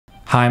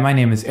Hi, my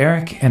name is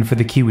Eric, and for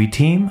the Kiwi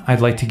team,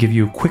 I'd like to give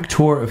you a quick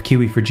tour of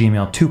Kiwi for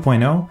Gmail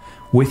 2.0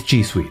 with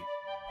G Suite.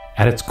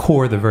 At its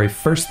core, the very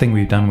first thing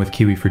we've done with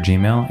Kiwi for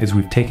Gmail is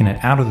we've taken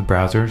it out of the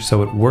browser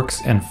so it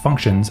works and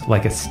functions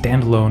like a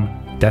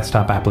standalone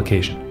desktop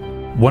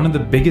application. One of the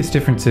biggest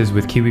differences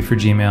with Kiwi for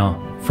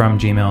Gmail from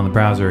Gmail in the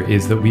browser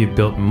is that we've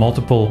built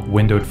multiple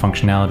windowed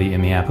functionality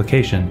in the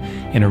application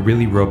in a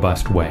really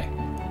robust way.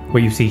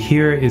 What you see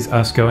here is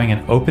us going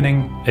and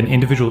opening an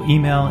individual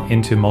email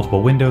into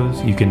multiple windows.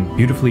 You can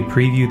beautifully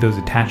preview those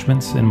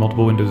attachments in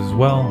multiple windows as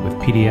well. With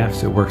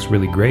PDFs, it works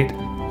really great.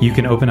 You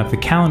can open up the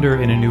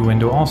calendar in a new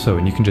window also,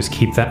 and you can just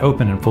keep that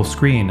open in full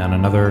screen on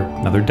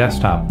another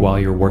desktop while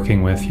you're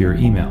working with your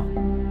email.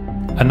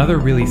 Another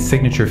really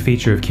signature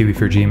feature of Kiwi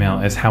for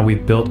Gmail is how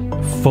we've built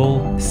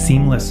full,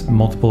 seamless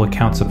multiple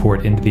account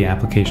support into the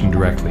application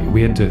directly.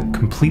 We had to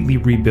completely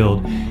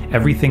rebuild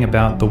everything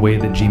about the way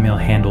that Gmail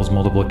handles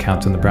multiple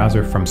accounts in the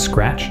browser from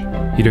scratch.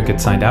 You don't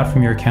get signed out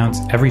from your accounts.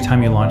 Every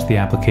time you launch the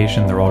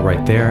application, they're all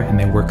right there, and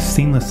they work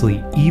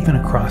seamlessly even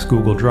across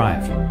Google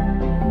Drive.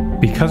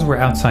 Because we're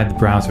outside the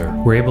browser,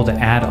 we're able to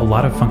add a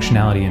lot of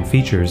functionality and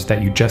features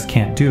that you just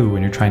can't do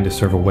when you're trying to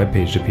serve a web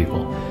page to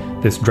people.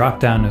 This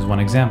Dropdown is one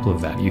example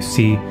of that. You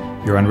see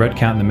your unread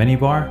count in the menu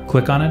bar,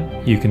 click on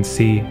it, you can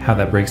see how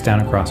that breaks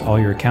down across all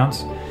your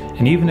accounts,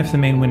 and even if the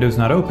main window is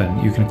not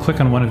open, you can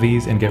click on one of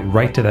these and get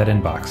right to that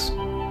inbox.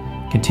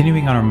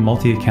 Continuing on our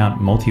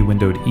multi-account,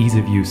 multi-windowed ease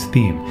of use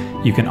theme,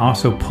 you can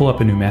also pull up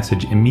a new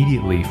message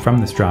immediately from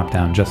this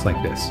Dropdown just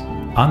like this.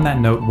 On that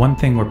note, one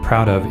thing we're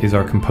proud of is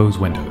our compose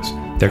windows.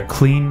 They're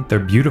clean, they're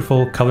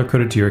beautiful,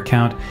 color-coded to your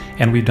account,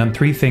 and we've done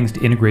 3 things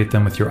to integrate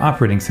them with your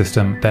operating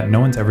system that no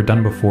one's ever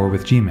done before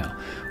with Gmail.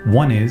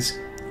 One is,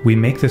 we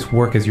make this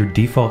work as your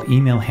default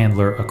email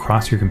handler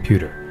across your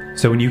computer.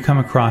 So when you come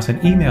across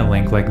an email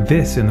link like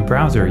this in the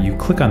browser, you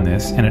click on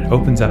this and it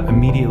opens up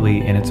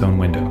immediately in its own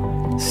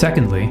window.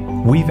 Secondly,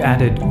 we've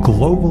added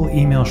global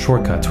email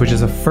shortcuts, which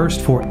is a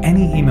first for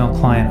any email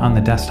client on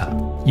the desktop.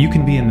 You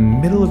can be in the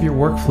middle of your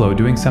workflow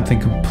doing something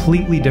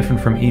completely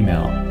different from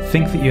email,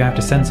 think that you have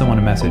to send someone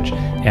a message,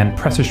 and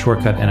press a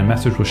shortcut and a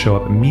message will show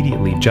up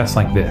immediately just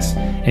like this,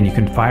 and you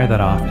can fire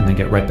that off and then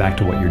get right back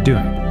to what you're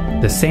doing.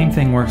 The same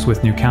thing works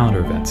with new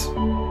calendar events.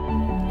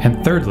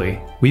 And thirdly,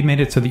 we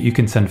made it so that you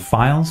can send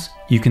files,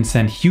 you can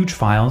send huge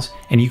files,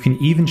 and you can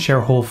even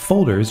share whole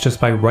folders just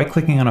by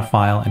right-clicking on a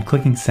file and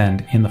clicking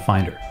send in the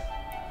Finder.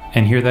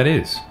 And here that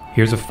is.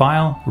 Here's a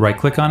file,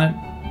 right-click on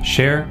it,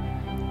 share,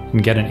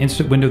 and get an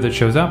instant window that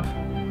shows up,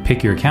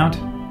 pick your account,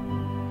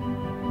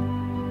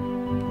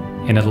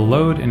 and it'll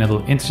load and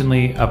it'll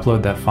instantly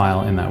upload that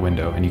file in that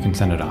window and you can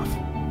send it off.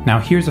 Now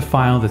here's a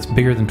file that's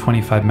bigger than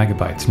 25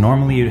 megabytes.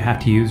 Normally you'd have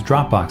to use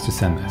Dropbox to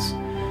send this,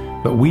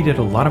 but we did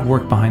a lot of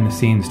work behind the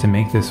scenes to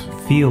make this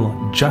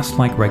feel just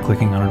like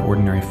right-clicking on an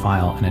ordinary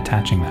file and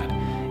attaching that.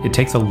 It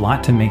takes a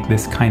lot to make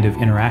this kind of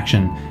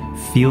interaction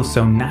feel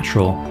so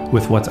natural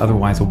with what's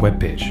otherwise a web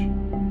page.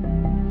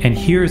 And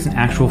here's an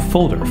actual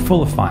folder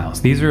full of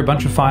files. These are a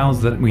bunch of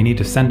files that we need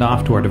to send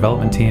off to our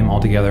development team all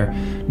together.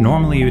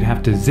 Normally you'd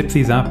have to zip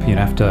these up, you'd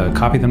have to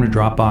copy them to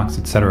Dropbox,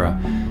 etc.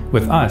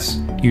 With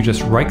us, you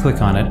just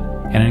right-click on it,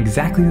 and in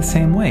exactly the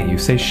same way, you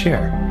say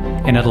share.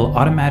 And it'll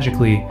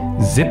automatically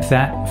zip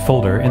that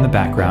folder in the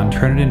background,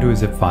 turn it into a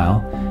zip file,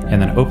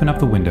 and then open up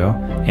the window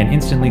and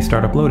instantly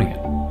start uploading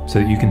it so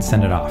that you can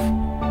send it off.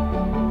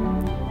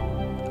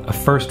 A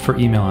first for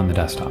email on the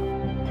desktop.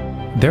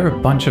 There are a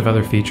bunch of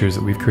other features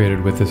that we've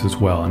created with this as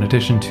well. In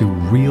addition to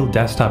real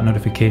desktop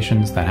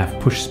notifications that have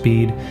push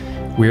speed,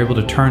 we're able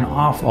to turn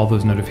off all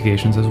those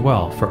notifications as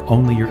well for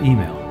only your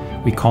email.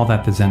 We call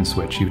that the Zen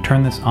Switch. You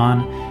turn this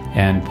on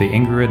and the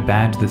Ingrid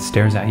badge that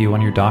stares at you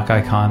on your dock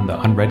icon,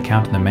 the unread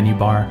count in the menu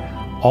bar,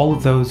 all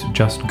of those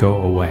just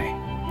go away.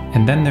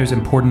 And then there's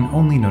important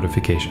only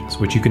notifications,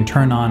 which you can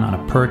turn on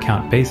a per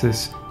account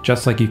basis,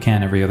 just like you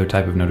can every other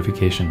type of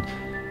notification.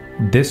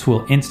 This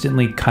will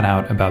instantly cut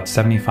out about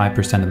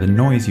 75% of the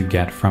noise you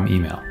get from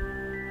email.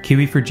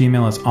 Kiwi for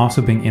Gmail is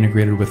also being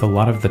integrated with a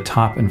lot of the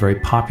top and very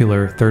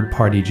popular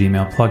third-party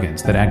Gmail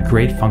plugins that add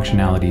great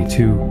functionality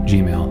to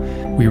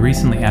Gmail. We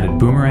recently added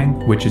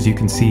Boomerang, which as you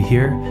can see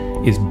here,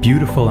 is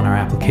beautiful in our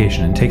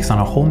application and takes on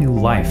a whole new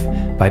life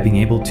by being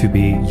able to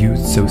be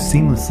used so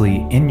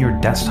seamlessly in your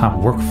desktop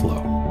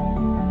workflow.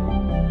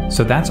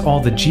 So that's all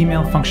the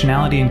Gmail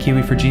functionality in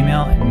Kiwi for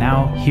Gmail, and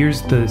now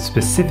here's the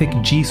specific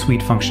G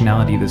Suite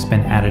functionality that's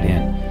been added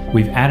in.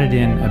 We've added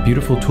in a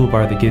beautiful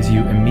toolbar that gives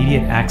you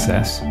immediate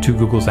access to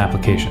Google's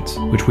applications,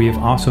 which we have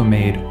also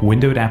made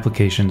windowed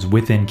applications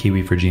within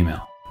Kiwi for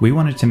Gmail. We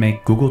wanted to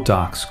make Google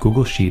Docs,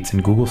 Google Sheets,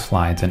 and Google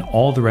Slides, and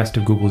all the rest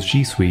of Google's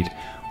G Suite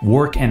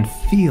work and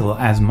feel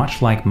as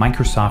much like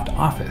Microsoft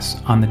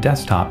Office on the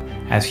desktop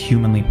as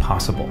humanly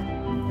possible.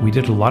 We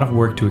did a lot of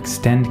work to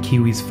extend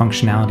Kiwi's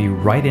functionality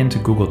right into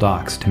Google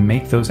Docs to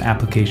make those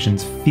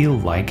applications feel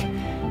like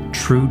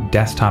true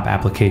desktop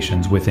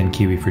applications within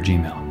Kiwi for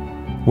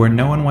Gmail. Where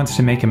no one wants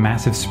to make a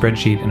massive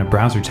spreadsheet in a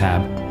browser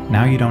tab,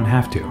 now you don't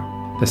have to.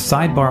 The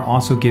sidebar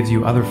also gives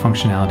you other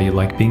functionality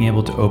like being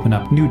able to open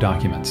up new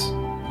documents,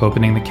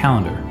 opening the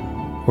calendar,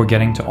 or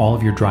getting to all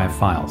of your Drive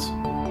files.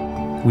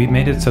 We've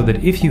made it so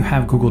that if you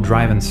have Google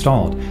Drive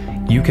installed,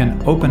 you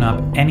can open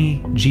up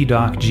any G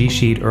Doc, G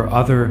Sheet, or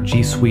other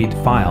G Suite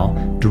file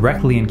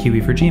directly in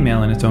Kiwi for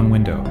Gmail in its own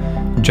window.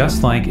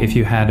 Just like if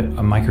you had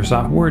a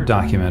Microsoft Word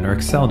document or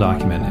Excel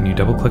document and you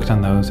double-clicked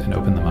on those and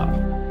opened them up.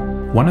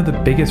 One of the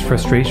biggest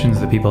frustrations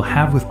that people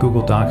have with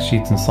Google Docs,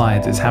 Sheets, and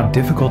Slides is how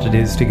difficult it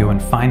is to go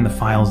and find the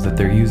files that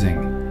they're using.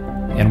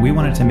 And we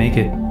wanted to make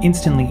it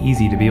instantly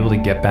easy to be able to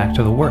get back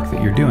to the work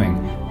that you're doing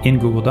in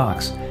Google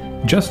Docs,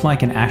 just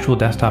like an actual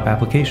desktop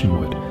application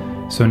would.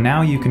 So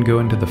now you can go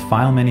into the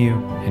File menu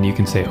and you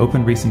can say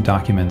Open Recent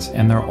Documents,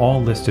 and they're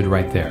all listed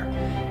right there.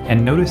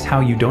 And notice how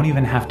you don't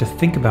even have to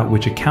think about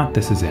which account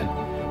this is in,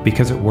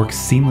 because it works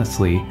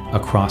seamlessly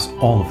across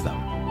all of them.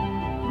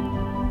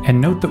 And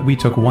note that we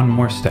took one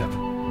more step.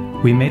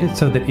 We made it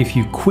so that if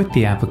you quit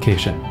the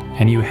application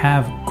and you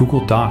have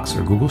Google Docs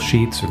or Google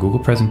Sheets or Google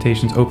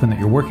Presentations open that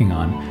you're working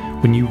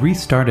on, when you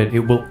restart it, it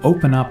will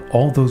open up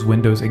all those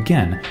windows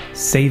again,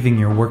 saving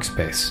your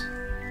workspace.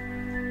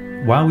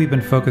 While we've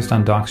been focused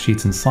on Docs,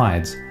 Sheets, and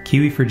Slides,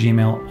 Kiwi for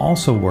Gmail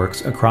also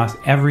works across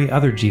every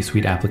other G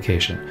Suite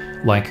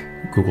application, like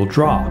Google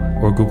Draw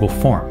or Google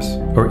Forms,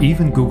 or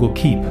even Google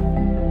Keep.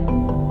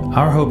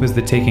 Our hope is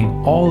that taking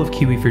all of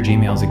Kiwi for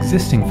Gmail's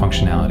existing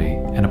functionality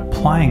and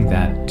applying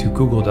that to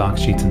Google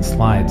Docs, Sheets, and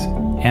Slides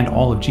and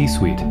all of G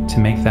Suite to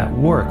make that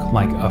work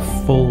like a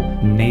full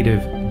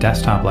native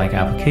desktop-like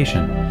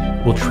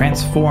application will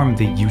transform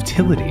the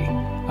utility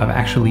of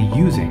actually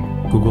using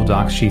Google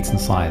Docs, Sheets, and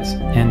Slides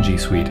and G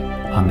Suite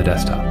on the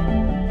desktop.